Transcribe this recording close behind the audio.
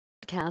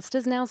Cast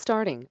is now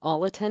starting.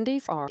 All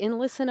attendees are in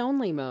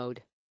listen-only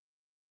mode.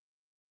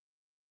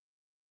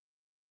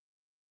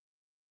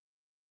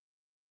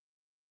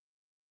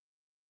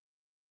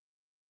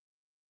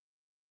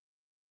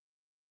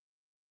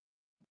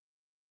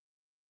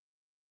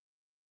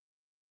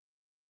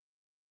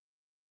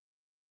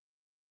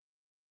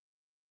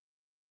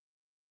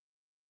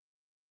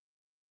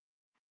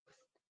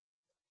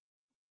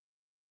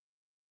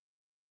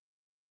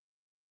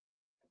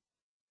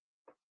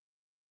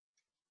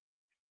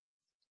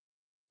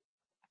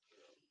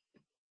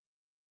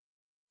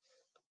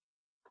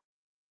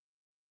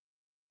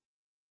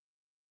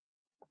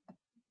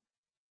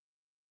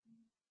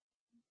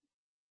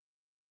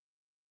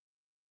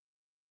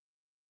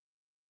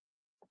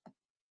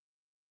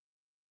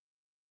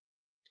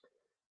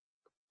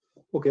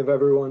 We'll give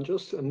everyone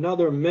just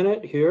another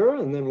minute here,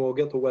 and then we'll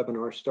get the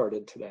webinar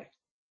started today.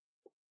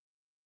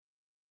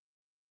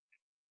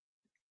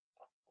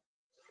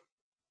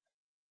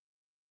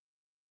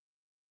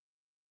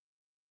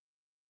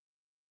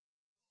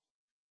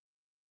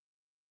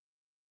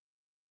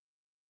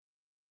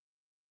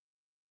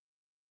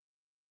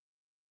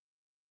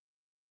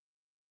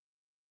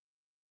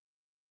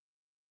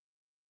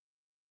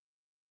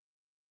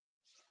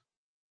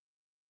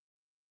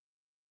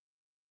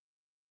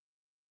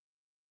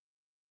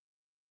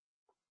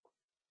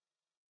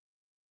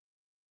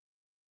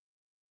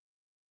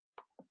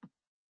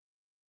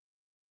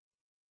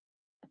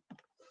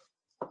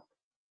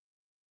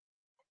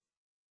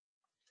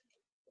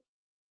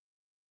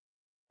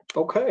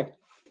 Okay,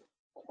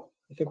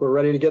 I think we're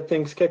ready to get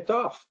things kicked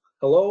off.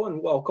 Hello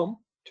and welcome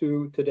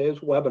to today's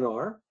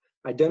webinar,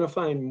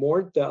 Identifying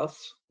More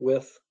Deaths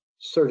with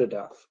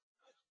CertiDeath.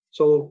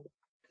 So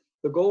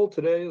the goal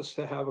today is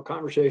to have a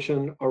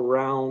conversation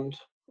around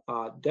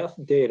death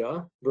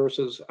data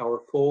versus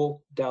our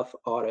full death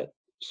audit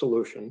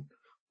solution,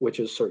 which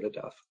is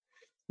CertiDeath.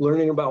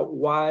 Learning about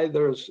why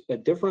there's a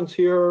difference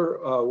here,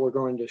 we're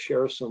going to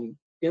share some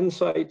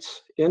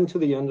insights into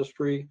the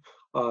industry,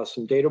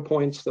 some data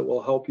points that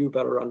will help you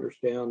better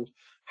understand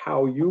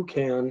how you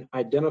can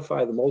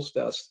identify the most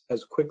deaths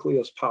as quickly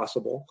as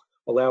possible,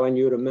 allowing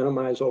you to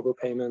minimize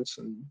overpayments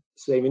and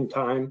saving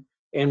time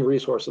and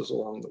resources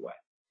along the way.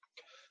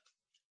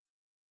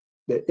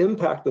 The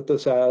impact that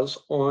this has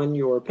on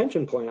your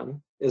pension plan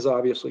is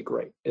obviously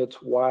great. It's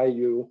why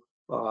you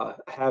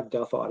have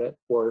death audit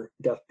or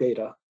death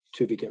data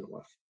to begin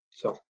with.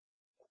 So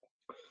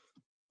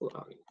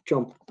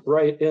jump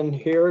right in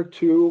here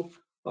to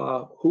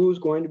who's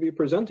going to be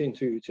presenting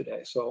to you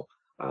today. So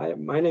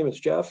my name is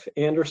Jeff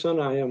Anderson.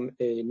 I am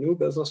a new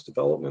business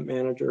development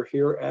manager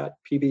here at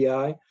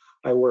PBI.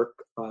 I work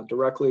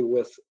directly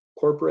with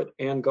corporate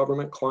and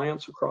government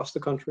clients across the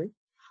country.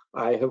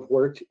 I have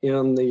worked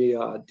in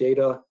the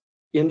data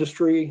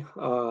industry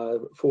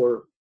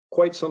for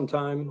quite some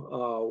time,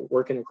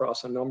 working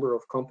across a number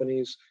of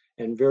companies,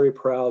 and very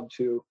proud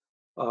to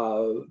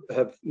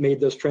have made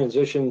this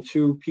transition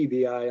to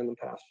PBI in the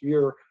past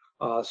year,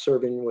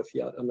 serving with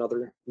yet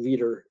another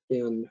leader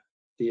in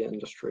the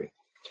industry.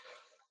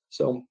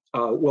 So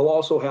we'll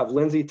also have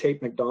Lindsay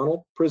Tate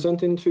McDonald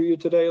presenting to you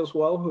today as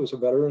well, who's a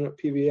veteran at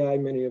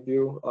PBI. Many of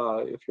you,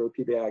 if you're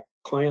PBI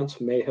clients,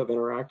 may have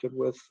interacted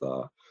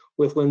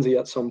with Lindsay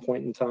at some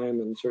point in time,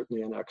 and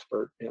certainly an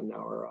expert in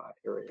our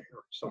area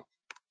here.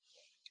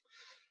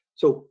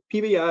 So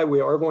PBI,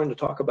 we are going to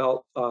talk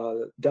about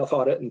death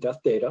audit and death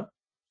data.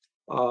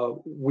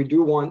 We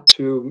do want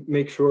to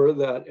make sure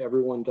that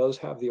everyone does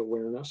have the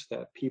awareness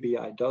that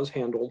PBI does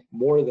handle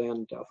more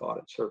than death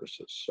audit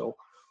services. So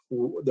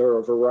there are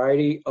a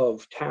variety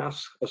of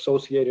tasks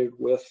associated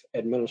with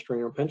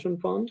administering our pension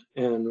fund,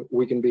 and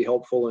we can be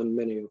helpful in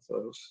many of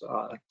those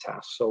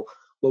tasks. So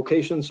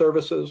location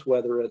services,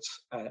 whether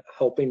it's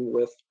helping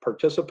with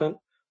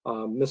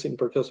missing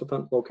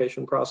participant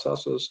location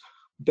processes,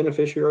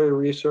 beneficiary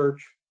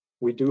research.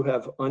 We do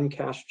have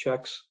uncashed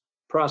checks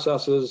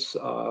processes.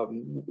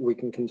 We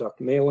can conduct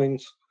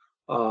mailings.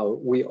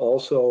 We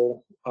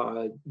also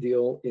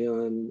deal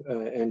in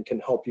and can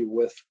help you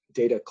with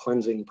data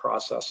cleansing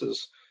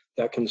processes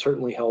that can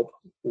certainly help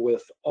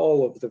with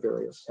all of the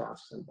various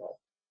tasks involved.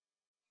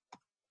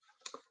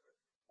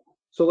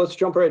 So let's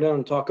jump right in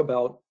and talk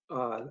about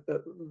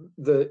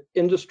the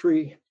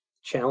industry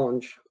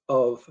challenge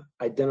of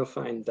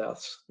identifying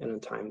deaths in a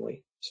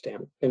timely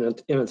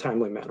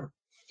manner.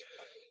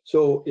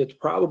 So it's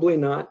probably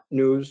not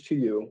news to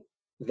you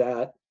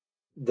that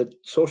the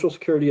Social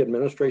Security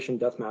Administration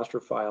Death Master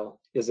File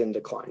is in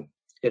decline.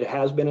 It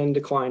has been in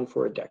decline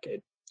for a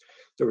decade.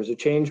 There was a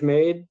change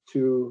made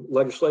to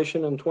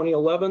legislation in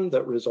 2011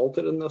 that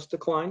resulted in this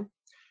decline,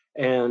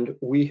 and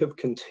we have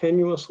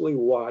continuously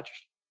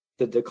watched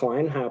the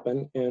decline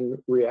happen and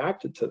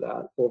reacted to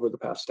that over the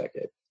past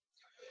decade.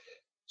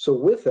 So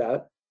with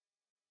that,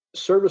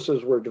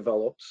 services were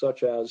developed,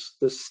 such as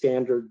the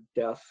standard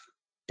death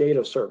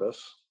data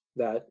service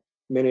that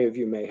many of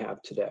you may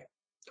have today.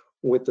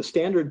 With the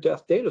standard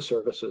death data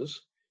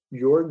services,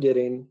 you're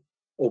getting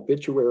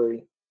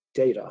obituary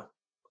data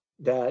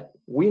that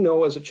we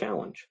know is a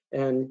challenge.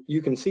 And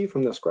you can see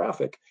from this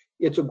graphic,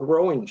 it's a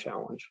growing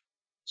challenge.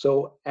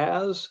 So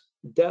as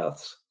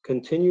deaths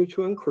continue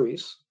to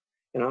increase,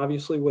 and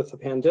obviously with the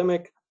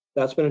pandemic,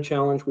 that's been a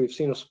challenge. We've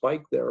seen a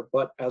spike there,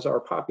 but as our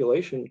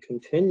population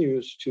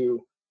continues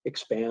to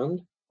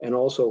expand and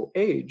also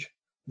age,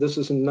 this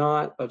is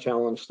not a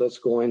challenge that's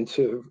going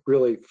to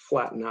really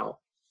flatten out.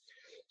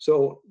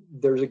 So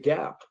there's a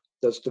gap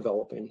that's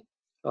developing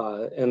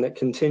and that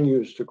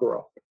continues to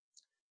grow.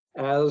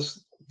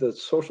 As the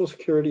Social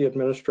Security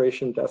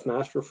Administration Death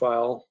Master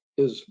File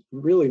is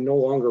really no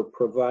longer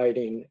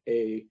providing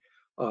a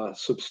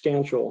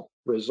substantial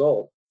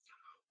result,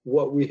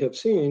 what we have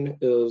seen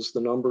is the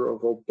number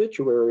of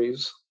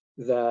obituaries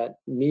that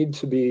need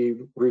to be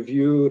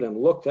reviewed and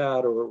looked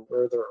at, or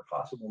where there are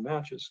possible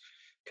matches,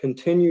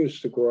 continues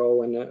to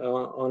grow. And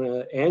on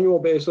an annual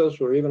basis,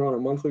 or even on a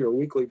monthly or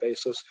weekly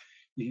basis,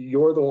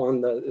 you're the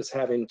one that is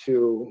having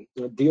to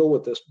deal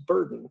with this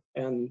burden.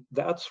 And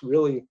that's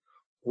really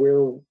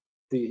where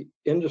the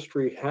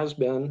industry has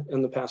been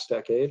in the past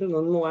decade. And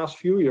in the last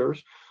few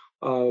years,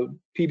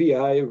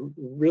 PBI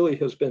really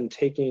has been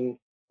taking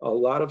a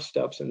lot of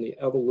steps in the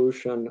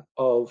evolution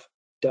of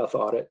death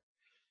audit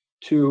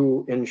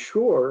to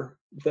ensure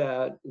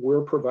that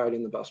we're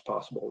providing the best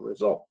possible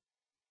result.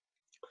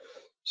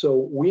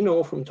 So we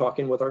know from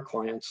talking with our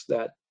clients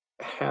that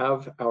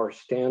have our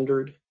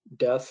standard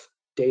death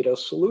data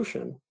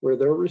solution, where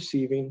they're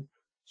receiving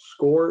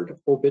scored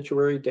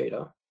obituary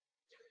data,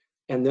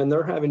 and then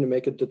they're having to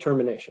make a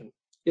determination.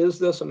 Is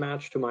this a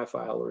match to my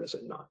file or is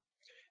it not?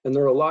 And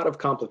there are a lot of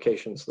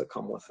complications that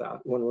come with that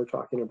when we're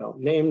talking about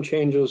name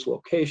changes,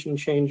 location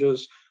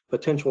changes,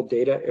 potential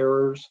data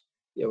errors,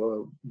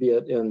 be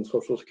it in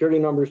Social Security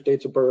numbers,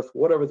 dates of birth,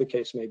 whatever the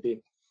case may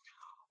be.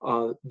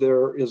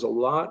 There is a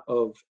lot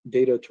of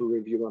data to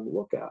review and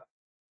look at.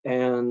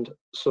 And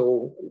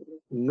so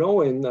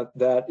knowing that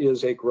that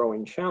is a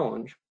growing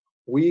challenge,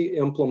 we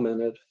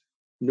implemented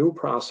new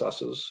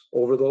processes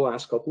over the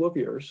last couple of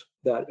years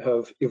that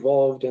have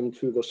evolved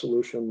into the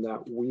solution that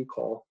we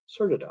call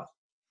CertiDeath.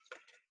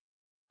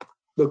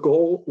 The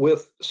goal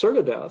with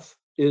CertiDeath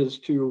is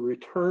to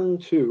return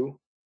to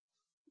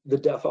the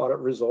death audit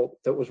result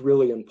that was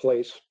really in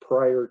place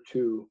prior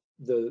to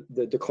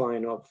the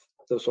decline of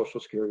the Social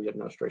Security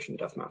Administration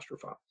Death Master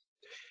File.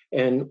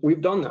 And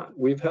we've done that.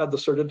 We've had the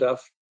CertiDeath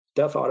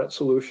death audit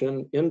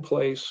solution in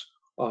place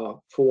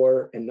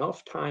for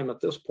enough time at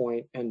this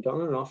point and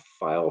done enough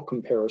file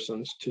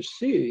comparisons to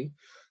see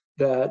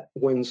that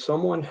when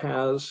someone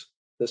has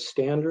the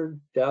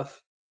standard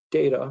death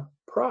data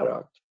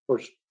product, or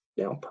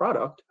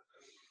product,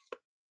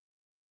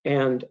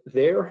 and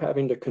they're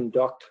having to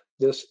conduct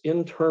this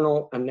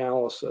internal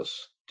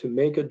analysis to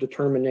make a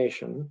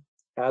determination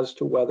as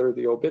to whether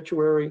the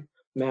obituary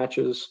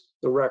matches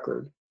the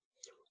record,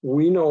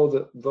 we know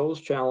that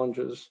those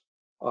challenges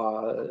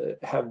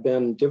have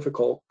been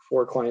difficult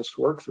for clients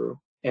to work through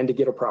and to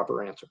get a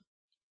proper answer.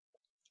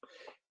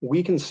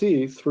 We can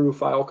see through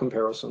file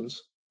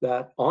comparisons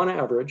that on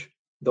average,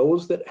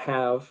 those that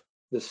have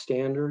the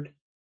standard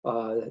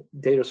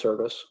data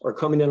service are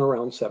coming in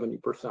around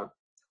 70%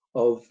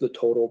 of the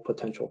total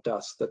potential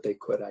deaths that they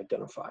could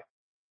identify.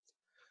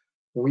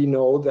 We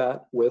know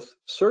that with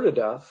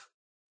CertiDeath,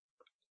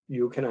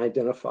 you can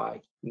identify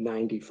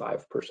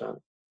 95%,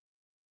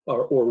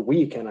 or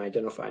we can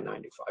identify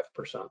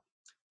 95%.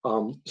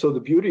 So the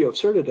beauty of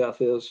CertiDeath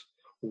is,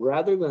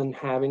 rather than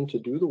having to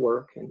do the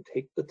work and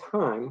take the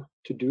time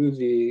to do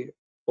the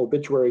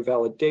obituary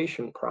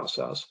validation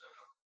process,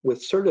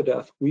 with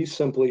CertiDeath, we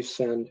simply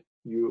send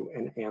you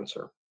an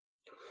answer.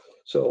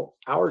 So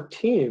our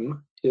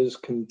team is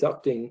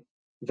conducting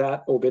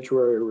that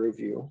obituary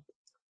review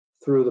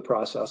through the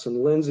process,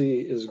 and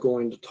Lindsay is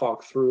going to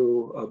talk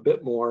through a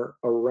bit more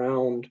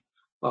around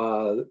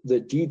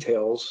the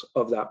details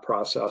of that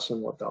process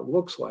and what that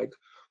looks like.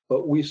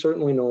 But we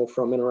certainly know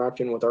from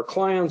interacting with our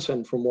clients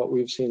and from what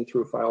we've seen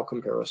through file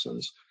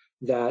comparisons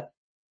that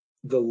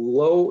the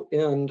low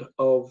end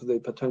of the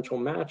potential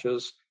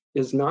matches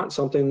is not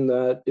something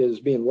that is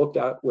being looked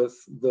at with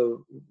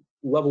the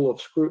level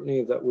of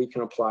scrutiny that we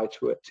can apply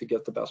to it to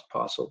get the best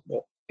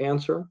possible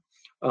answer.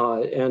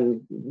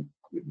 And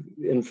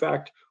in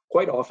fact,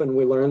 quite often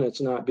we learn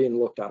it's not being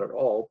looked at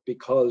all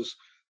because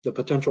the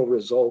potential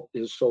result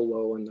is so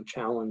low and the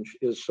challenge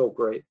is so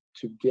great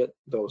to get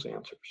those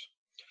answers.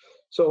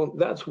 So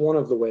that's one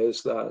of the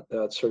ways that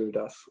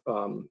CertiDeath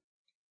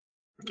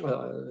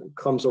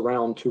comes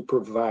around to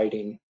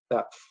providing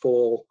that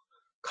full,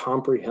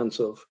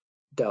 comprehensive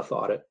death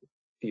audit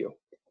view.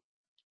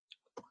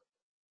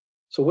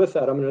 So with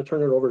that, I'm going to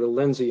turn it over to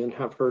Lindsay and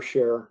have her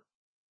share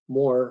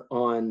more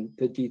on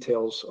the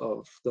details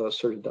of the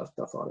CertiDeath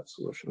death audit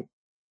solution.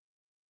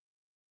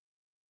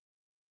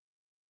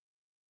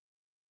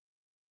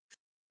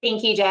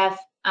 Thank you, Jeff.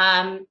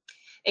 And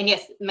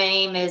yes, my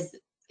name is,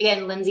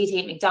 again, Lindsay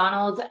Tate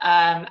McDonald.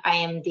 I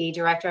am the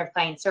Director of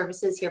Client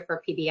Services here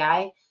for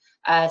PBI.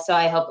 So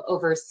I help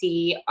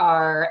oversee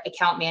our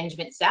account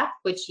management staff,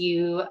 which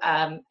you,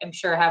 I'm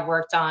sure, have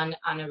worked on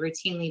a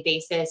routinely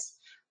basis.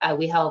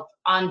 We help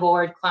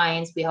onboard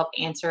clients. We help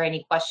answer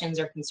any questions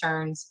or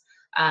concerns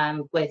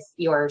with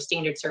your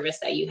standard service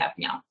that you have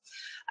now.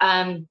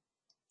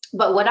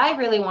 But what I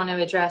really want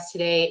to address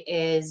today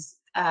is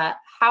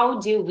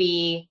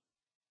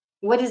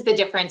what is the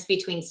difference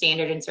between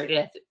standard and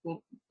CertiDeath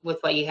with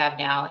what you have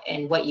now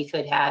and what you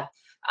could have,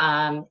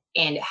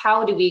 and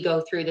how do we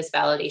go through this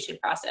validation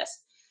process?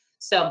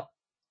 So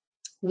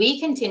we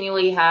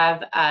continually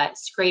have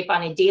scrape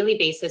on a daily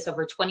basis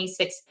over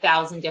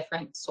 26,000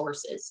 different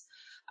sources.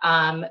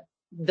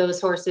 Those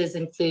sources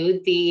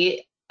include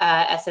the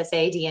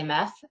SSA,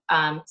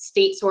 DMF,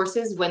 state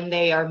sources when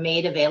they are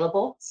made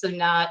available. So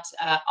not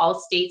all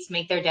states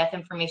make their death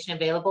information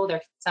available.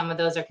 Some of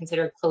those are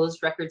considered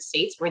closed record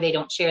states where they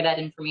don't share that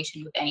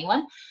information with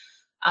anyone.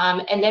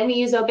 And then we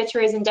use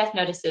obituaries and death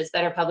notices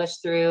that are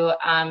published through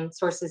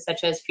sources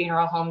such as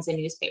funeral homes and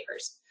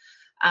newspapers.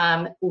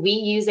 We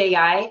use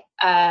AI,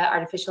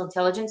 artificial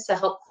intelligence, to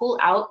help pull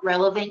out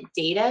relevant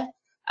data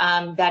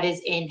that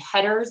is in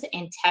headers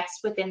and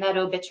text within that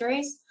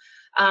obituaries.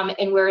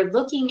 And we're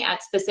looking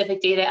at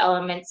specific data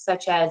elements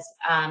such as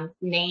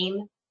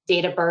name,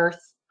 date of birth,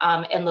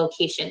 and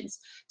locations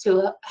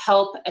to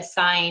help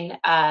assign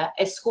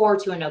a score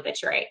to an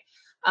obituary.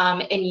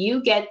 And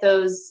you get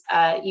those,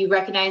 you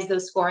recognize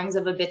those scorings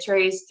of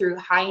obituaries through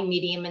high,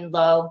 medium, and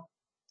low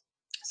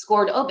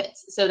scored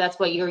obits. So that's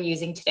what you're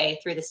using today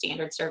through the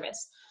standard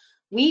service.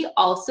 We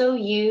also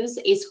use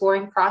a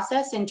scoring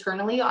process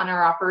internally on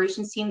our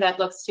operations team that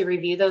looks to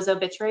review those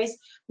obituaries.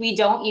 We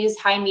don't use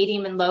high,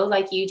 medium, and low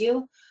like you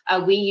do.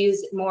 We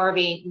use more of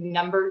a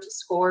numbered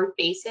scored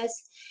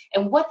basis.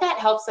 And what that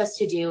helps us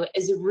to do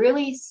is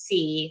really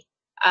see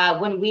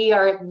when we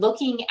are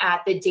looking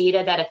at the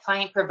data that a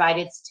client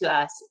provided to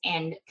us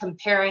and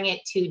comparing it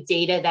to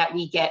data that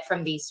we get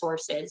from these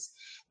sources,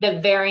 the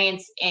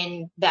variance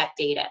in that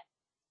data.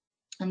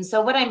 And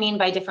so what I mean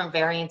by different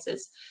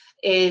variances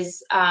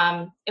is,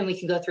 and we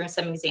can go through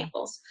some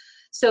examples.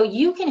 So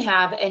you can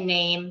have a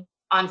name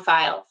on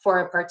file for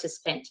a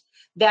participant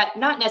that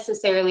not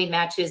necessarily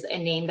matches a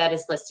name that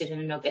is listed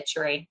in an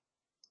obituary.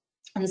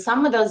 And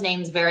some of those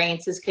names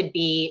variances could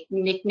be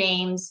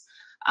nicknames.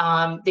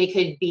 They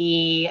could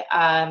be,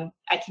 I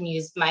can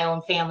use my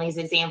own family's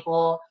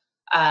example.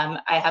 I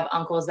have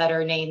uncles that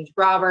are named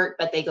Robert,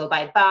 but they go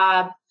by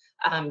Bob,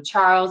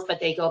 Charles, but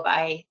they go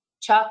by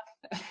Chuck,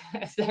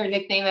 as their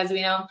nickname as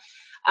we know.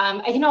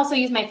 I can also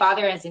use my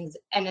father as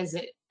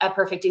a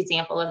perfect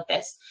example of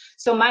this.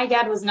 So my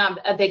dad was not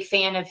a big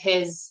fan of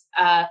his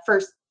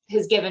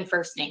given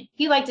first name.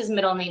 He liked his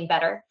middle name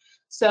better.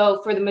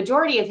 So for the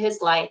majority of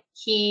his life,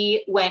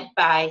 he went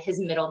by his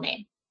middle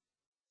name.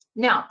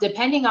 Now,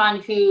 depending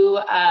on who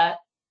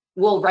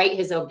will write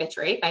his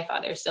obituary, my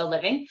father is still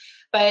living,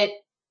 but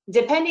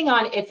depending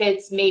on if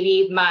it's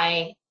maybe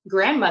my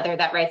grandmother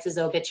that writes his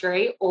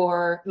obituary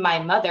or my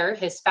mother,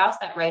 his spouse,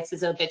 that writes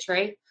his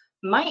obituary,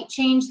 might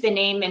change the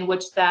name in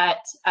which that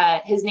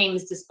his name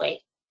is displayed.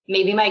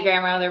 Maybe my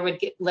grandmother would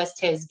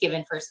list his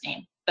given first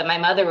name, but my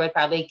mother would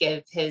probably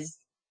give his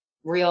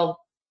real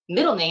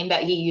middle name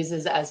that he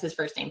uses as his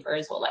first name for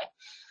his whole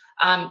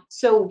life.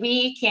 So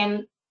we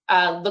can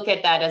look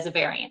at that as a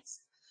variance.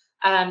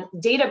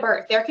 Date of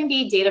birth, there can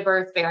be date of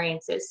birth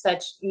variances,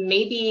 such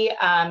maybe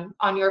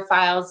on your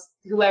files,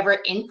 whoever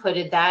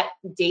inputted that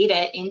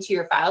data into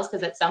your files,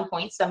 because at some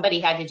point somebody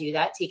had to do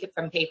that, take it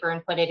from paper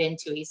and put it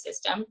into a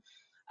system.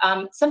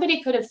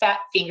 Somebody could have fat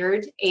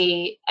fingered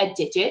a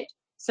digit,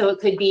 so it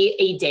could be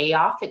a day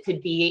off, it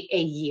could be a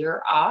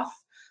year off.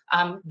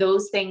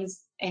 Those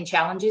things and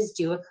challenges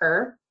do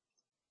occur.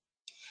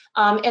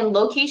 And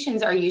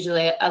locations are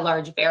usually a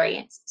large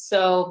variance.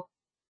 So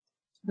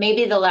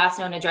maybe the last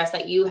known address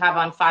that you have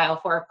on file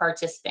for a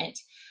participant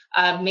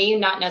may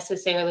not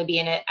necessarily be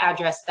an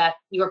address that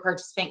your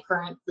participant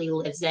currently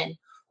lives in,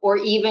 or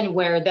even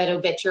where that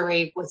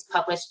obituary was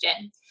published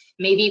in.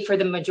 Maybe for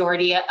the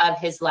majority of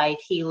his life,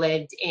 he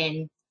lived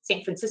in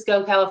San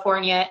Francisco,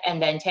 California, and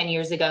then 10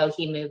 years ago,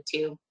 he moved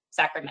to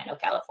Sacramento,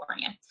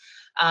 California.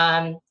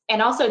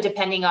 And also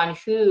depending on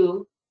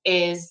who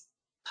is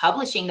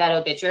publishing that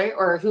obituary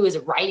or who is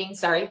writing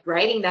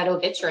that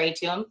obituary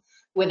to him,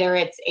 whether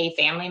it's a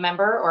family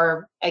member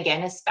or,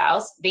 again, a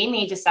spouse, they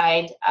may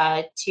decide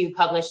to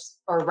publish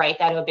or write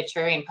that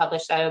obituary and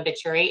publish that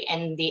obituary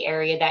in the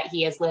area that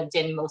he has lived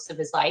in most of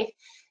his life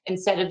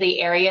instead of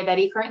the area that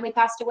he currently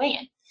passed away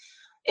in.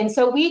 And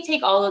so we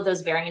take all of those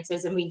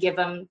variances and we give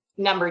them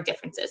number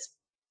differences.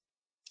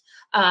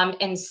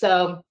 And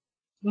so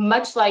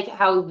much like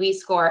how we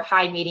score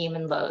high, medium,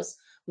 and lows,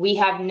 we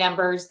have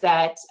numbers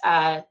that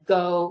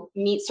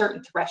meet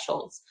certain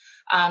thresholds.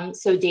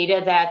 So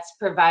data that's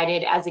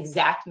provided as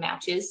exact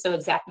matches, so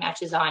exact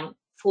matches on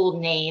full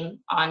name,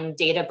 on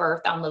date of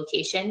birth, on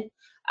location,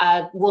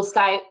 will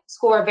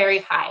score very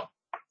high.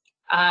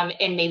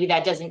 And maybe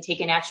that doesn't take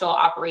an actual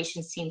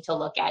operations team to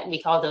look at.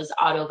 We call those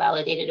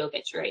auto-validated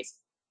obituaries.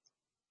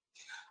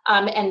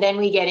 And then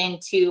we get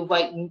into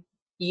what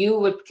you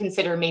would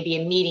consider maybe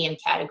a medium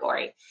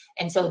category.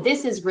 And so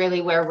this is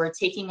really where we're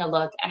taking a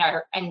look at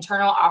our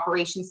internal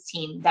operations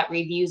team that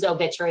reviews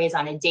obituaries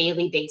on a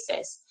daily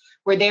basis,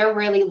 where they're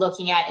really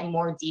looking at in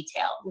more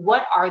detail,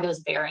 what are those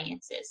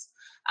variances?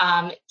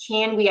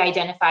 Can we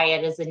identify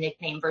it as a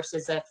nickname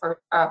versus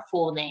a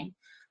full name?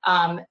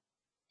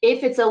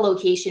 If it's a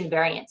location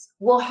variance,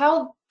 well,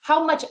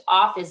 how much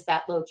off is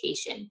that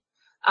location?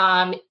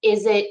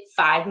 Is it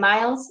 5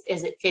 miles?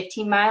 Is it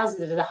 15 miles?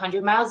 Is it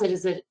 100 miles?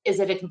 Is it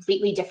a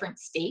completely different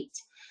state?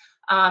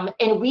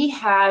 And we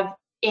have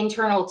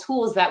internal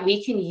tools that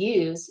we can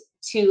use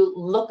to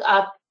look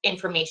up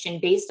information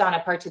based on a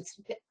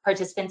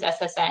participant's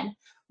SSN,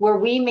 where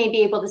we may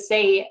be able to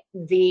say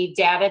the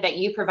data that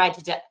you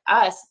provided to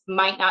us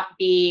might not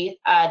be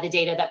the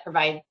data that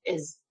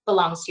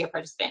belongs to your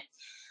participant.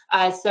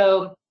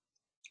 So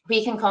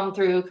we can come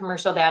through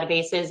commercial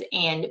databases,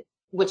 and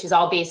which is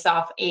all based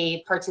off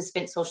a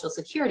participant social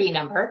security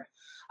number,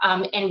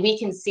 and we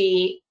can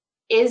see,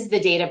 is the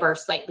date of birth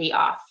slightly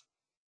off?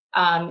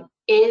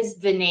 Is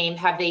the name,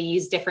 have they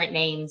used different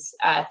names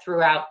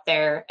throughout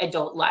their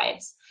adult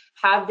lives?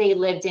 Have they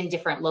lived in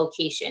different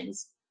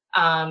locations?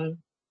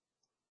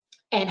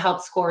 And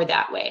help score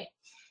that way.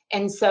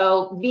 And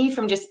so me,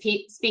 from just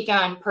speaking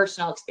on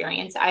personal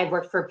experience, I've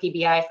worked for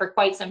PBI for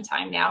quite some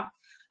time now.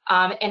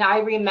 And I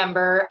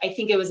remember, I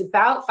think it was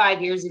about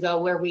 5 years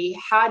ago, where we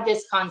had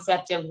this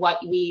concept of what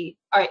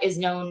is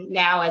known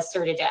now as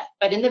CertiDeath.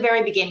 But in the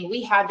very beginning,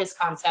 we had this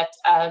concept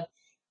of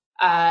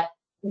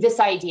this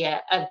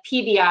idea of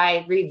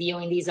PBI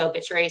reviewing these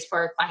obituaries for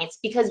our clients,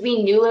 because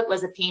we knew it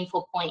was a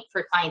painful point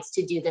for clients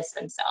to do this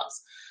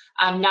themselves.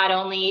 Not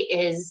only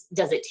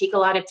does it take a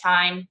lot of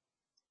time,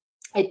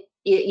 it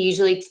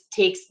usually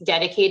takes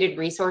dedicated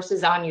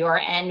resources on your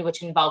end,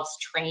 which involves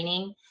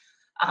training.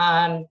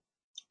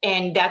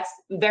 And that's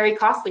very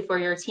costly for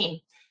your team.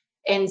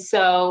 And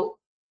so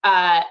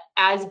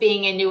as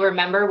being a newer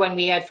member, when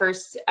we had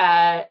first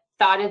thought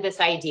of this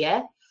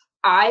idea,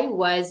 I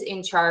was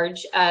in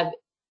charge of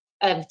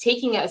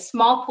taking a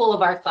small pool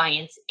of our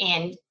clients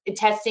and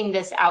testing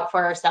this out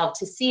for ourselves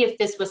to see if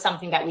this was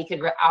something that we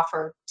could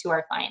offer to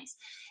our clients.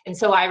 And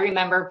so I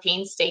remember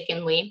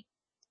painstakingly,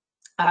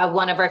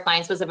 one of our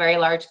clients was a very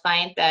large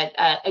client that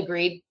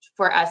agreed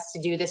for us to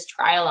do this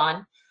trial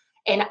on.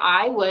 And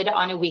I would,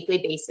 on a weekly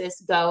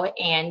basis, go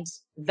and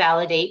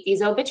validate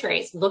these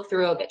obituaries, look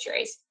through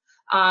obituaries.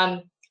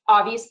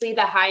 Obviously,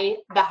 the high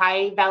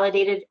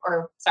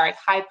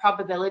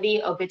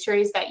probability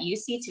obituaries that you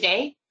see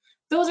today,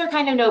 those are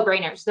kind of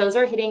no-brainers. Those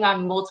are hitting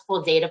on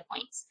multiple data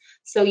points.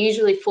 So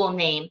usually full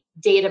name,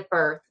 date of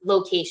birth,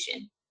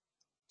 location.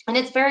 And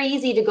it's very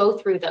easy to go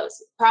through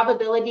those.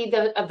 Probability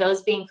of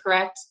those being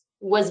correct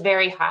was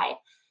very high.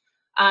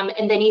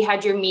 And then you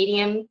had your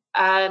medium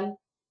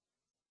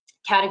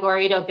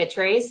category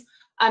obituaries.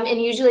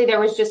 And usually there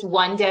was just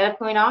one data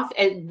point off.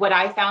 And what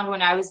I found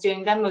when I was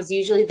doing them was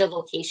usually the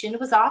location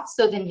was off.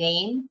 So the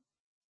name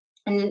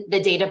and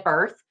the date of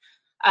birth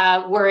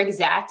were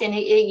exact. And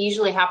it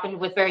usually happened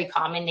with very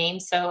common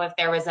names. So if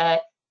there was a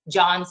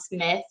John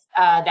Smith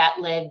that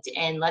lived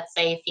in, let's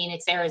say,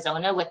 Phoenix,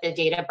 Arizona with the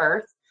date of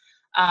birth,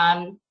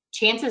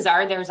 chances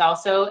are there's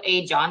also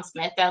a John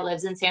Smith that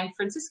lives in San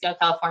Francisco,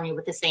 California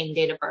with the same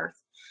date of birth.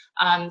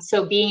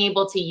 So being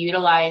able to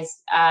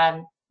utilize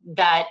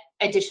that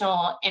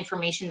additional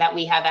information that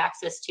we have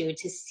access to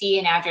see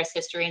an address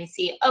history and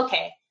see,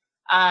 okay,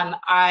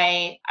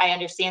 I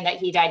understand that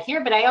he died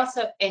here, but I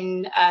also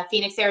in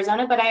Phoenix,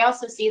 Arizona, but I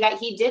also see that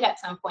he did at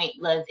some point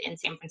live in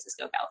San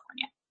Francisco,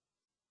 California.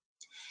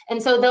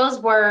 And so those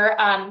were,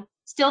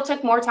 still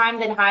took more time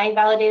than high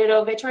validated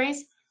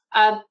obituaries,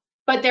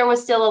 but there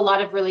was still a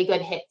lot of really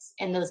good hits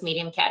in those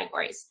medium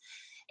categories.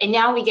 And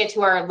now we get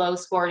to our low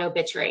scored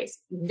obituaries.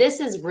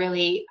 This is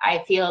really,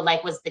 I feel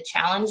like, was the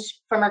challenge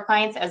from our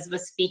clients, as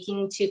was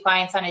speaking to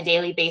clients on a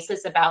daily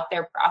basis about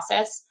their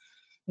process.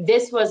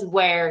 This was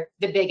where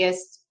the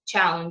biggest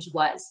challenge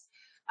was.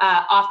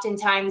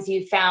 Oftentimes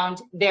you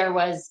found there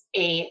was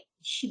a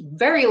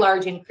very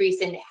large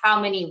increase in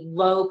how many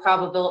low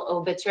probable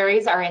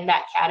obituaries are in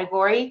that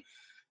category.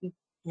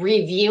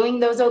 Reviewing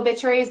those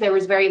obituaries, there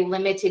was very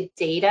limited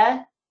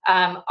data.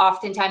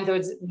 Oftentimes there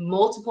was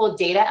multiple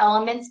data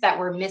elements that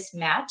were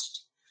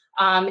mismatched.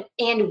 And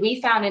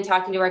we found in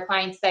talking to our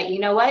clients that, you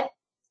know what,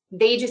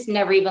 they just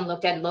never even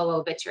looked at low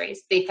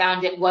obituaries. They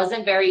found it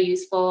wasn't very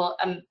useful.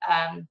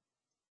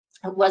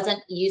 It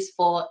wasn't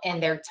useful in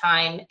their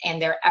time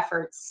and their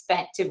efforts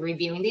spent to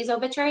reviewing these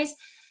obituaries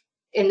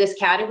in this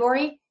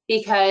category,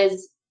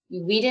 because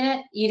you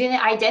didn't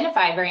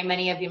identify very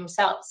many of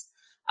yourselves.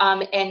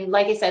 And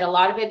like I said, a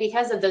lot of it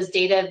because of those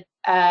data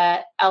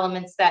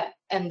elements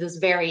and those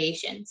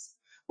variations.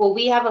 Well,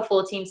 we have a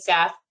full team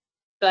staff,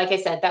 like I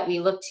said, that we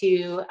look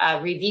to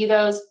review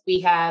those. We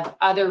have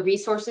other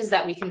resources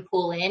that we can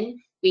pull in.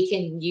 We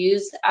can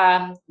use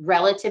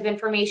relative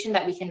information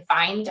that we can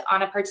find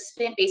on a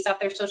participant based off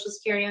their social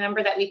security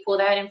number that we pull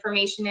that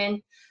information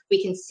in.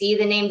 We can see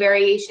the name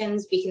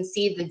variations. We can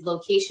see the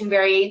location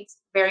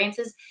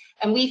variances.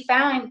 And we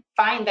find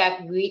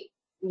that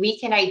we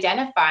can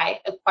identify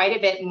quite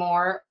a bit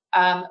more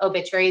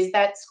obituaries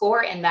that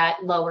score in that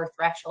lower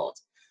threshold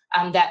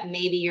that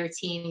maybe your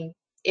team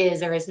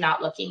is or is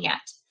not looking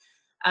at.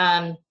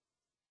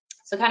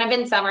 So kind of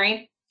in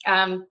summary,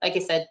 like I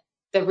said,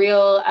 The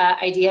real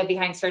idea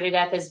behind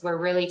CertiDeath is we're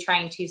really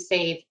trying to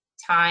save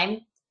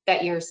time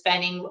that you're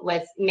spending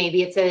with,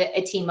 maybe it's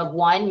a team of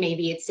 1,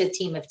 maybe it's a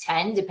team of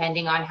 10,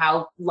 depending on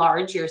how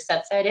large your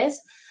subset is.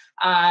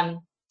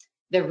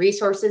 The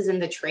resources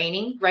and the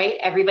training, right?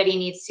 Everybody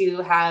needs to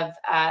have,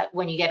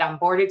 when you get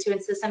onboarded to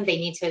a system, they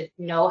need to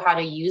know how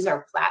to use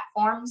our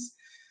platforms.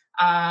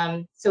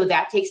 So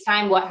that takes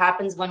time. What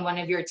happens when one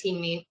of your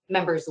team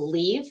members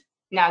leave?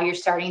 Now you're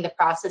starting the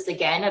process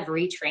again of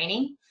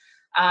retraining.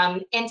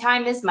 And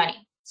time is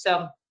money.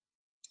 So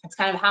it's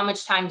kind of how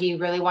much time do you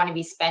really want to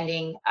be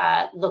spending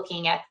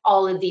looking at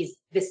all of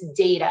this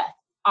data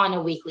on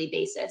a weekly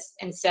basis,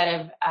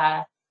 instead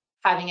of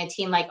having a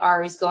team like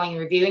ours going and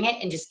reviewing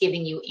it and just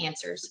giving you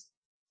answers.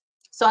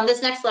 So on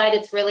this next slide,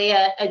 it's really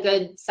a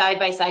good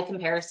side-by-side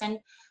comparison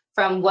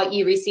from what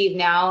you receive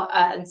now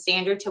in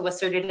standard to what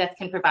CertiDeath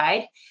can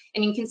provide.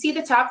 And you can see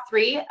the top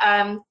 3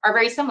 are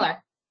very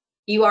similar.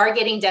 You are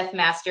getting Death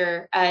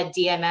Master,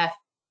 DMF,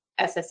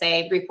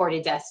 SSA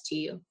reported deaths to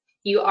you.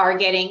 You are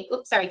getting,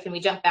 oops, sorry, can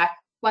we jump back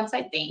one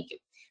slide? Thank you.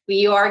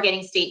 You are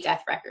getting state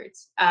death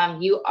records.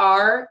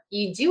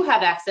 You do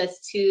have access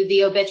to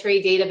the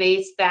obituary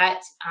database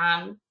that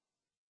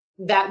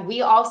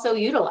we also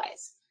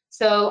utilize.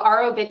 So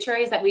our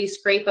obituaries that we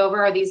scrape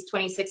over are these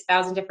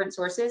 26,000 different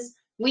sources.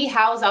 We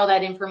house all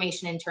that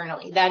information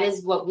internally. That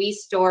is what we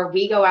store.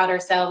 We go out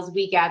ourselves,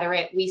 we gather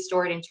it, we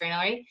store it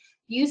internally.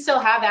 You still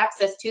have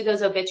access to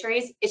those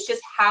obituaries. It's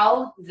just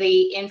how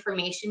the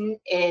information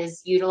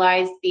is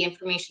utilized, the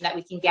information that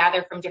we can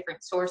gather from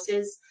different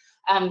sources,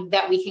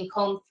 that we can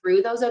comb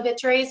through those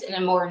obituaries in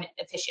a more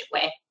efficient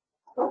way.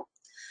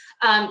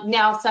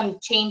 Now, some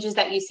changes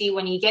that you see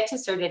when you get to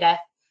CertiDeath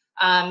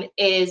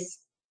is,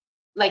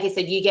 like I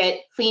said, you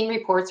get clean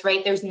reports,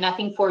 right? There's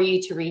nothing for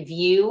you to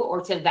review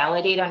or to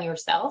validate on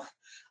yourself.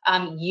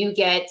 You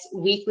get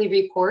weekly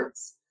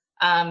reports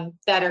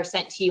that are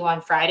sent to you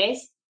on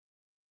Fridays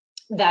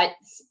that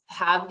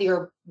have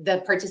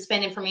the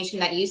participant information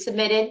that you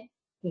submitted,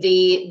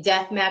 the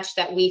death match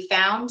that we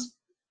found,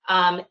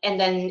 and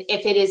then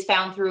if it is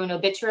found through an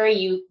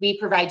obituary, we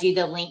provide you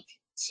the link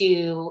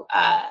to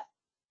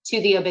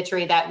the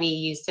obituary that we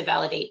use to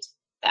validate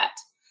that.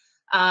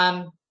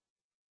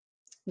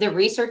 The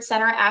Research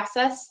Center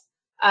access,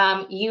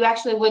 you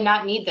actually would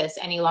not need this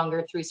any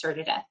longer through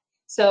CertiDeath.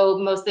 So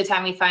most of the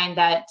time we find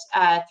that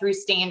through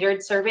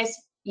standard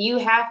service, you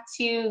have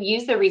to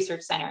use the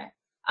Research Center.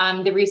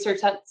 The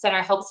Research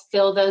Center helps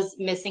fill those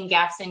missing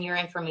gaps in your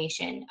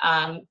information,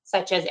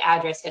 such as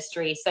address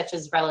history, such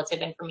as relative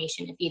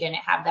information if you didn't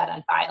have that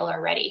on file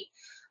already.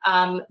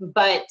 And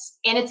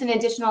it's an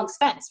additional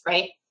expense,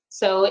 right?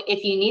 So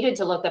if you needed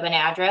to look up an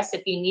address,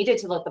 if you needed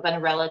to look up a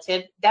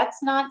relative,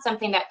 that's not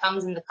something that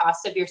comes in the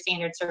cost of your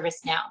standard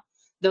service now.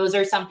 Those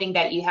are something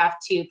that you have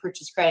to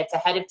purchase credits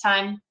ahead of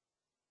time,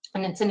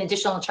 and it's an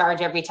additional charge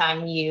every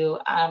time you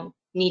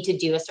need to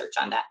do a search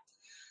on that.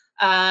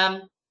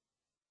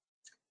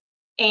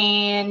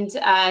 And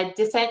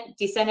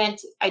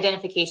descendant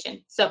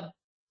identification. So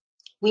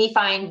we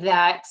find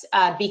that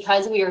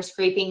because we are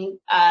scraping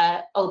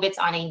obits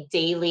on a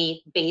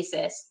daily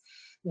basis,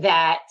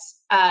 that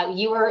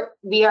we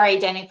are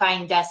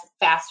identifying deaths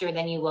faster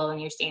than you will in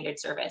your standard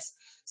service.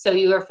 So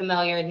you are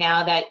familiar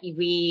now that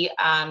we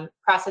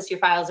process your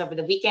files over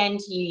the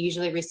weekend. You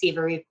usually receive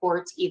a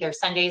report either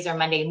Sundays or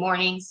Monday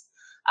mornings,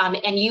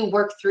 and you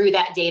work through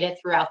that data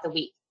throughout the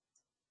week.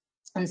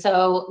 And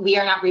so we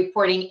are not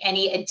reporting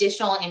any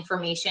additional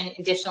information,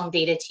 additional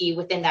data to you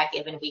within that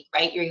given week,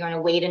 right? You're going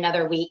to wait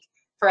another week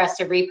for us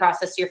to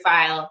reprocess your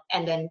file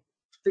and then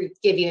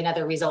give you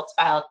another results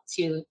file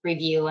to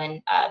review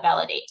and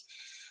validate.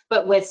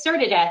 But with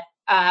CertiDeath,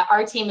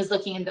 our team is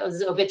looking at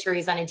those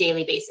obituaries on a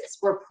daily basis.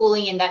 We're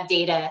pulling in that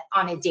data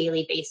on a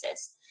daily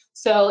basis.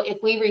 So if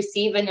we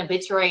receive an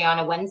obituary on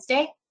a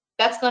Wednesday,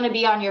 that's going to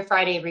be on your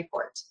Friday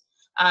report.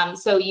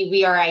 So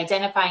we are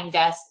identifying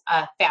deaths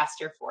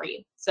faster for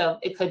you. So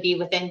it could be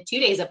within 2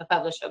 days of a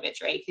published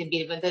obituary. It could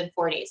be within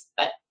 4 days,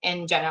 but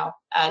in general,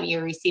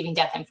 you're receiving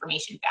death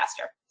information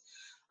faster.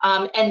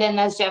 And then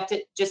as Jeff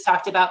just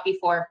talked about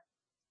before,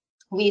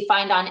 we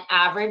find on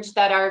average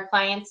that our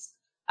clients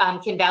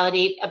can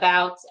validate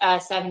about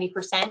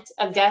 70%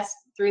 of deaths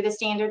through the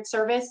standard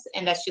service,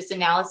 and that's just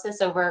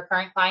analysis over our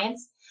current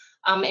clients.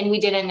 And we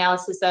did an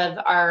analysis of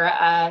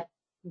our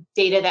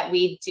data that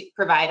we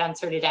provide on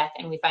CertiDeath,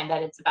 and we find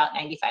that it's about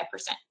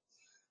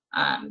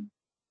 95%.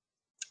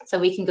 So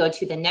we can go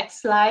to the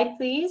next slide,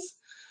 please.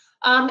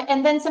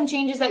 And then some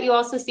changes that you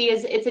also see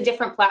is it's a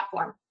different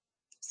platform.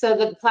 So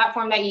the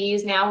platform that you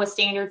use now with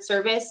standard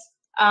service,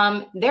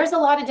 there's a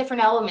lot of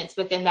different elements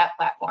within that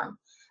platform.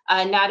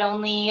 Not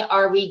only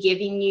are we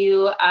giving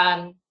you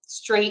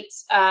straight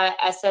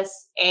SSA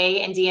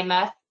and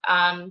DMF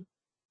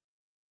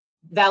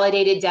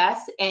validated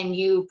deaths, and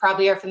you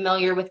probably are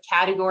familiar with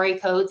category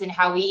codes and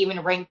how we even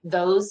rank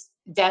those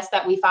deaths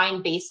that we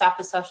find based off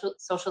the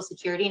social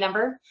security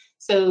number.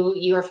 So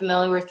you are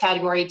familiar with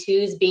category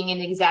 2s being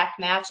an exact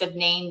match of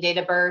name, date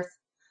of birth,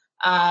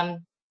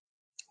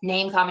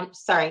 name,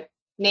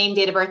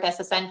 date of birth,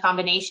 SSN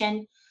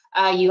combination.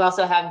 You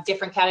also have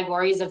different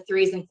categories of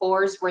 3s and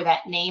 4s where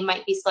that name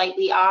might be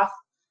slightly off.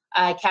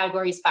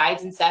 Categories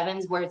 5s and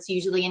 7s where it's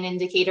usually an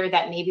indicator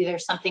that maybe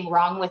there's something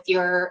wrong with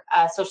your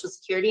social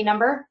security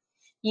number.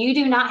 You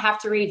do not have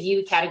to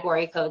review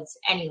category codes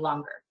any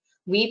longer.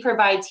 We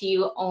provide to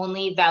you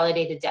only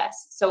validated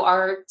deaths. So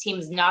our team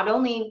is not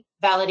only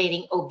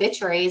validating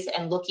obituaries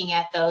and looking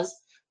at those,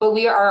 but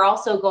we are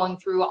also going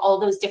through all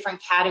those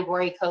different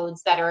category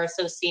codes that are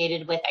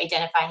associated with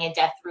identifying a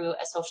death through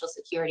a social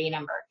security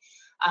number.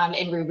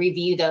 And we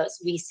review those.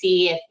 We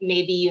see if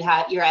maybe you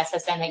have your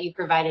SSN that you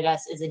provided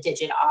us is a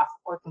digit off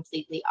or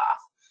completely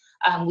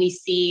off. We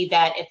see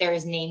that if there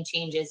is name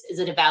changes, is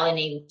it a valid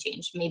name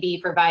change? Maybe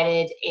you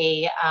provided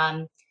a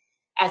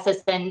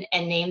SSN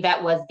and name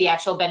that was the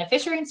actual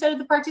beneficiary instead of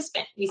the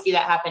participant. We see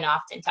that happen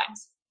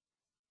oftentimes.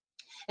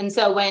 And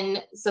so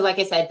like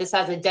I said, this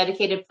has a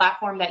dedicated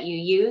platform that you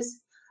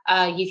use.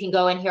 You can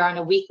go in here on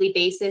a weekly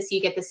basis. You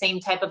get the same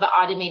type of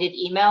automated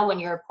email when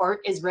your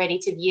report is ready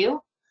to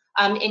view.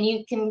 And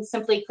you can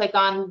simply click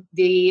on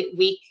the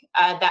week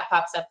that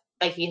pops up,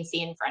 like you can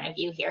see in front of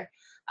you here.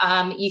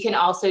 You can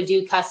also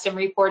do custom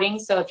reporting.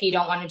 So if you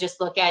don't want to just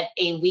look at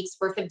a week's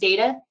worth of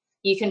data,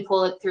 you can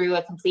pull it through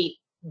a complete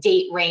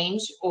date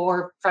range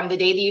or from the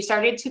day that you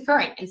started to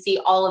current and see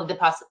all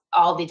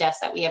the deaths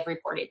that we have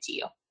reported to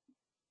you.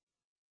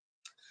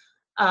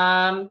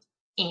 And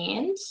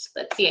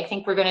let's see, I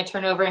think we're going to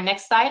turn over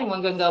next slide and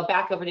we're going to go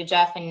back over to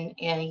Jeff and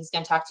he's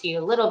going to talk to you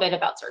a little bit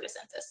about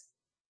CertiDeath.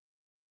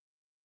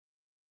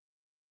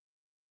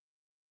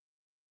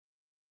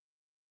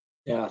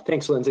 Yeah,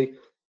 thanks, Lindsay.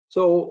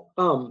 So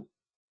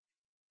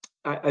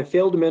I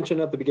failed to mention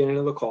at the beginning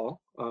of the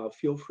call,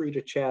 feel free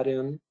to chat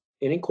in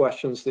any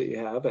questions that you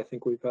have. I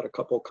think we've had a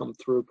couple come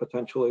through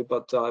potentially,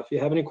 but if you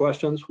have any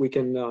questions, we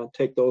can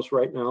take those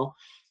right now.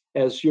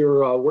 As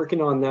you're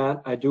working on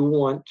that, I do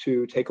want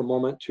to take a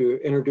moment to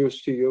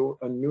introduce to you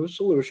a new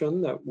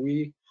solution that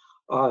we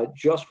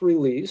just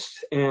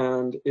released,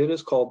 and it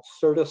is called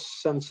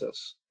CertiDeath.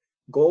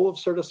 Goal of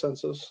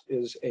CertiDeath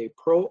is a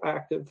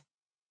proactive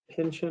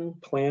pension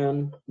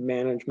plan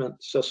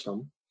management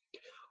system.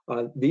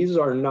 These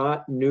are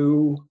not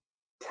new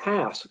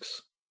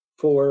tasks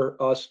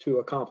for us to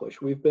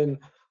accomplish. We've been,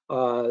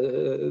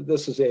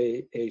 this is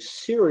a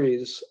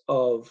series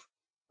of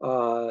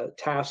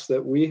tasks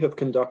that we have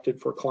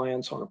conducted for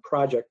clients on a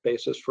project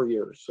basis for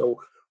years. So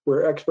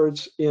we're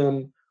experts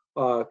in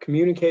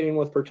communicating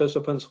with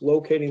participants,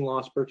 locating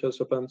lost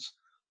participants,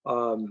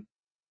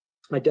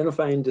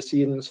 identifying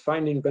decedents,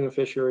 finding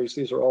beneficiaries.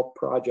 These are all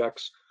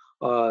projects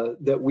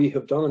that we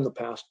have done in the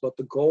past, but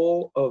the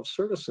goal of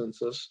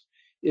CertiDeath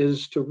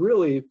is to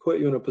really put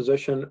you in a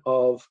position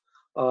of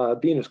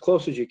being as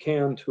close as you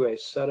can to a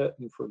set it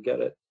and forget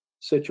it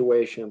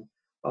situation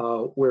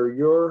where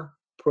you're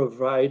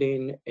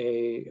providing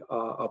a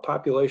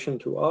population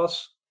to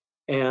us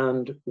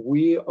and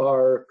we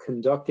are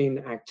conducting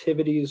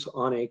activities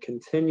on a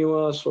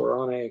continuous or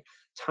on a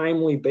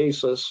timely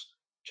basis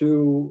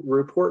to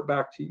report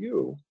back to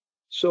you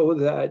so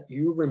that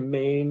you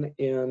remain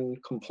in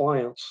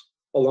compliance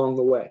along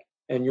the way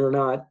and you're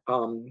not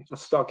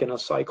stuck in a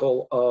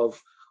cycle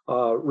of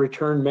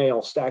return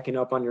mail stacking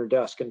up on your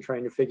desk and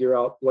trying to figure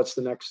out what's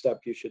the next step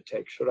you should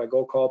take. Should I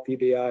go call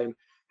PBI and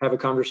have a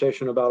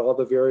conversation about all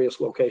the various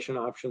location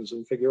options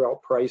and figure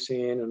out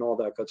pricing and all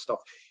that good stuff?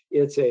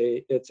 It's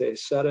a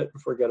set it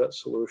and forget it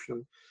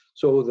solution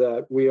so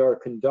that we are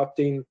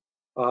conducting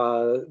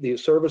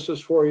these services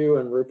for you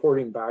and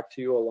reporting back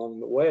to you along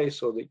the way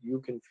so that you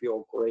can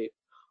feel great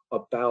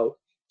about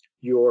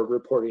your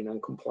reporting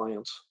and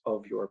compliance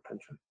of your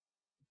pension.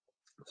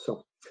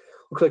 So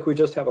looks like we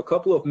just have a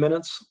couple of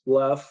minutes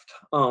left.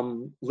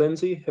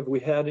 Lindsay, have we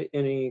had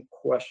any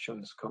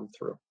questions come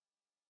through?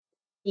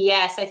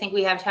 Yes, I think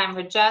we have time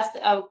for just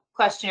a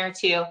question or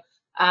two.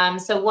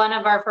 So one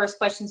of our first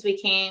questions we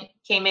came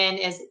in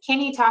is, can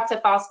you talk to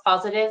false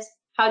positives?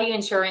 How do you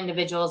ensure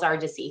individuals are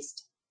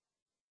deceased?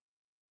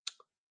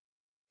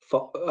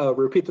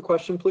 Repeat the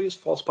question, please.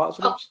 False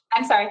positives? Oh,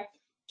 I'm sorry.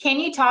 Can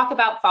you talk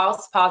about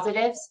false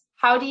positives?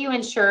 How do you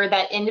ensure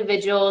that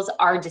individuals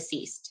are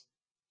deceased?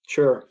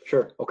 Sure.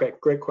 Okay,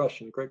 great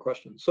question.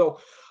 So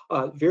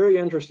very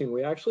interesting.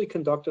 We actually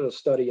conducted a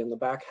study in the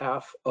back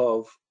half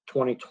of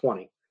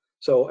 2020.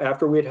 So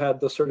after we'd had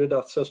the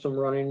CertiDeath system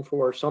running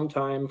for some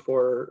time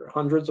for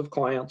hundreds of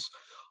clients,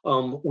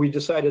 we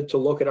decided to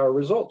look at our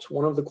results.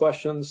 One of the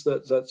questions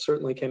that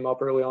certainly came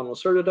up early on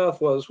with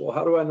CertiDeath was, well,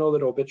 how do I know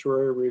that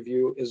obituary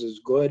review is as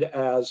good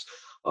as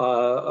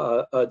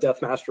a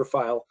death master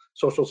file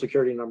social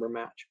security number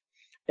match?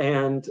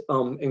 And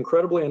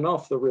incredibly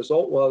enough, the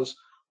result was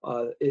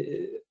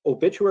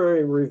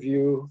obituary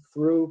review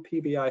through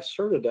PBI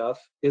CertiDeath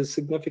is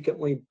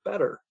significantly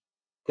better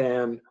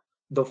than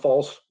the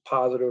false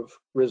positive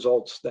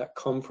results that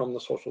come from the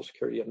Social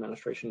Security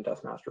Administration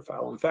Death Master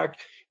File. In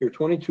fact, you're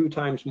 22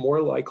 times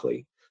more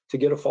likely to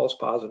get a false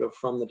positive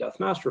from the Death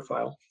Master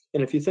File.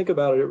 And if you think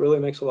about it, it really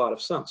makes a lot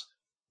of sense.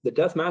 The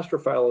Death Master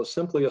File is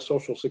simply a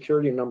Social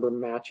Security number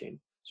matching.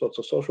 So it's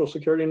a Social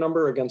Security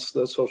number against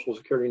the Social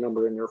Security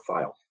number in your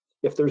file.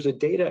 If there's a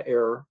data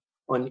error,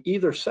 on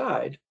either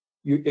side,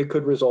 it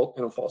could result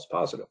in a false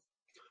positive.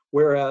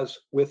 Whereas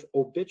with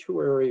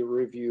obituary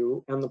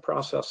review and the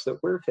process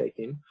that we're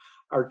taking,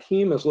 our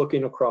team is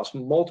looking across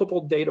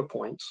multiple data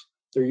points.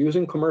 They're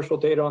using commercial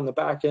data on the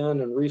back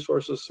end and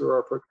resources through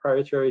our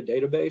proprietary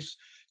database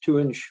to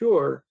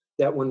ensure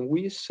that when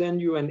we send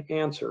you an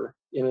answer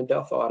in a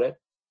death audit,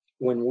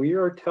 when we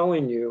are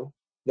telling you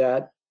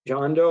that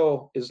John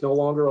Doe is no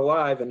longer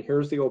alive and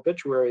here's the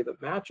obituary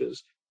that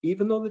matches,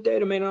 even though the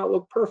data may not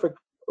look perfect,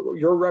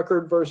 your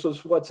record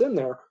versus what's in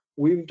there,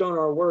 we've done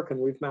our work and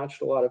we've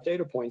matched a lot of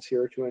data points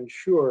here to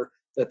ensure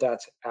that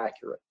that's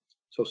accurate.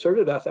 So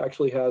CertiDeath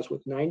actually has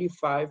with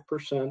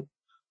 95%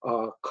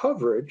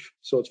 coverage,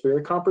 so it's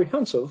very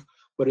comprehensive,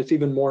 but it's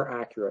even more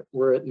accurate.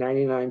 We're at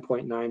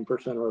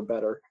 99.9% or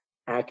better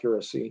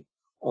accuracy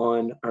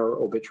on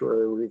our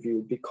obituary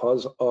review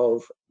because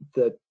of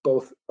the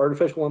both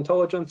artificial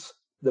intelligence,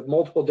 the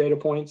multiple data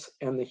points,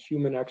 and the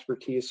human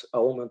expertise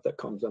element that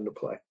comes into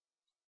play.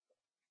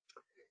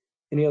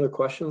 Any other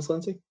questions,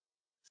 Lindsay?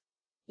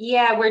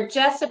 Yeah, we're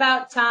just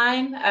about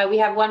time. We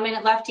have 1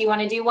 minute left. Do you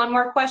want to do one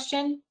more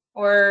question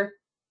or?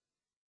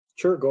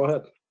 Sure, go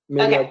ahead.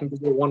 Maybe I can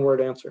give you a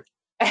one-word answer.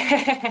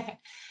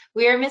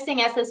 We are missing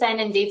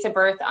SSN and dates of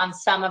birth on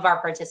some of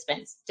our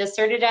participants. Does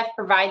CertiDeath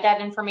provide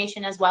that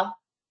information as well?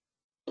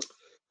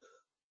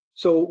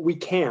 So we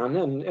can,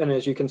 and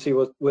as you can see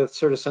with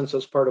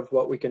CertiCensus, part of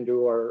what we can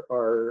do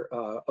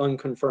are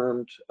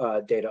unconfirmed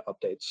data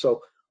updates.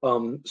 So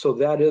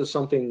that is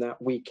something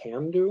that we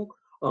can do.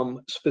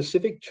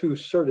 Specific to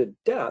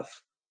CertiDeath,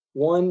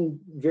 one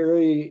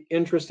very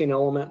interesting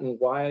element and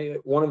why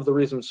one of the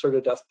reasons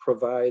CertiDeath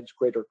provides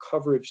greater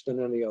coverage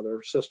than any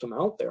other system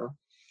out there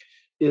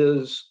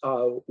is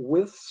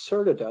with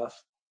CertiDeath,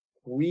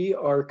 we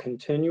are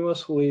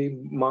continuously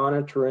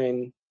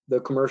monitoring the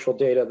commercial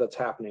data that's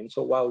happening.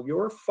 So while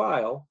your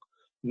file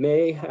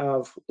may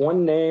have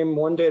one name,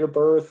 one date of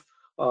birth,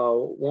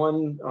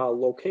 one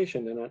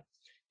location in it,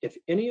 if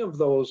any of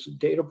those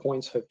data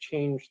points have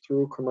changed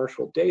through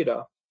commercial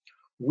data,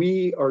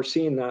 we are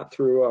seeing that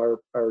through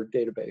our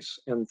database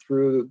and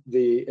through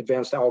the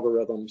advanced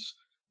algorithms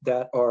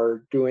that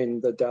are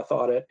doing the death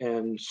audit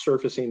and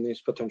surfacing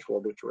these potential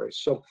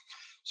obituaries.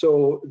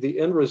 So the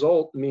end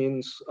result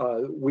means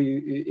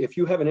if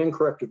you have an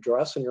incorrect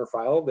address in your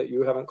file that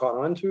you haven't caught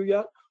on to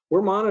yet,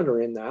 we're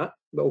monitoring that.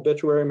 The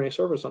obituary may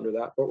service under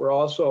that, but we're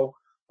also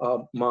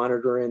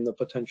monitoring the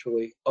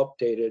potentially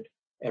updated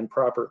and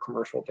proper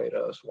commercial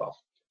data as well.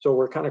 So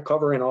we're kind of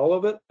covering all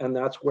of it, and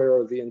that's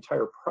where the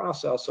entire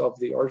process of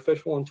the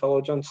artificial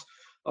intelligence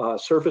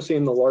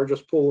surfacing the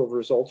largest pool of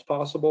results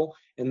possible,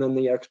 and then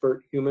the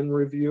expert human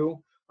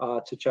review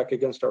to check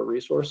against our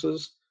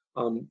resources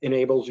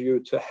enables you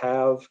to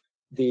have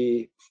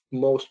the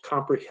most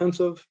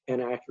comprehensive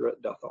and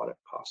accurate death audit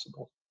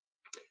possible.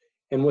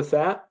 And with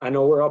that, I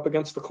know we're up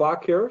against the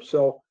clock here,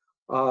 so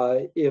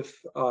if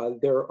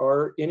there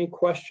are any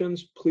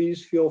questions,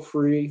 please feel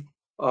free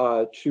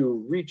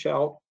to reach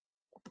out.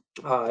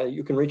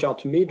 You can reach out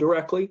to me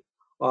directly.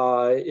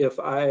 If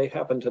I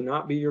happen to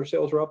not be your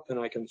sales rep, then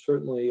I can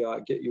certainly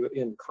get you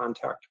in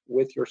contact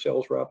with your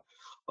sales rep.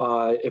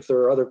 If there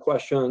are other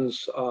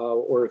questions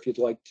or if you'd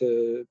like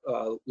to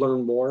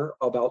learn more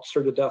about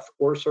CertiDeath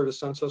or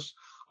CertiCensus,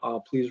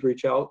 please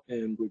reach out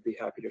and we'd be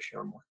happy to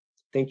share more.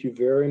 Thank you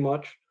very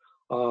much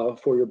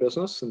for your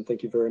business, and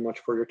thank you very much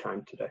for your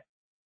time today.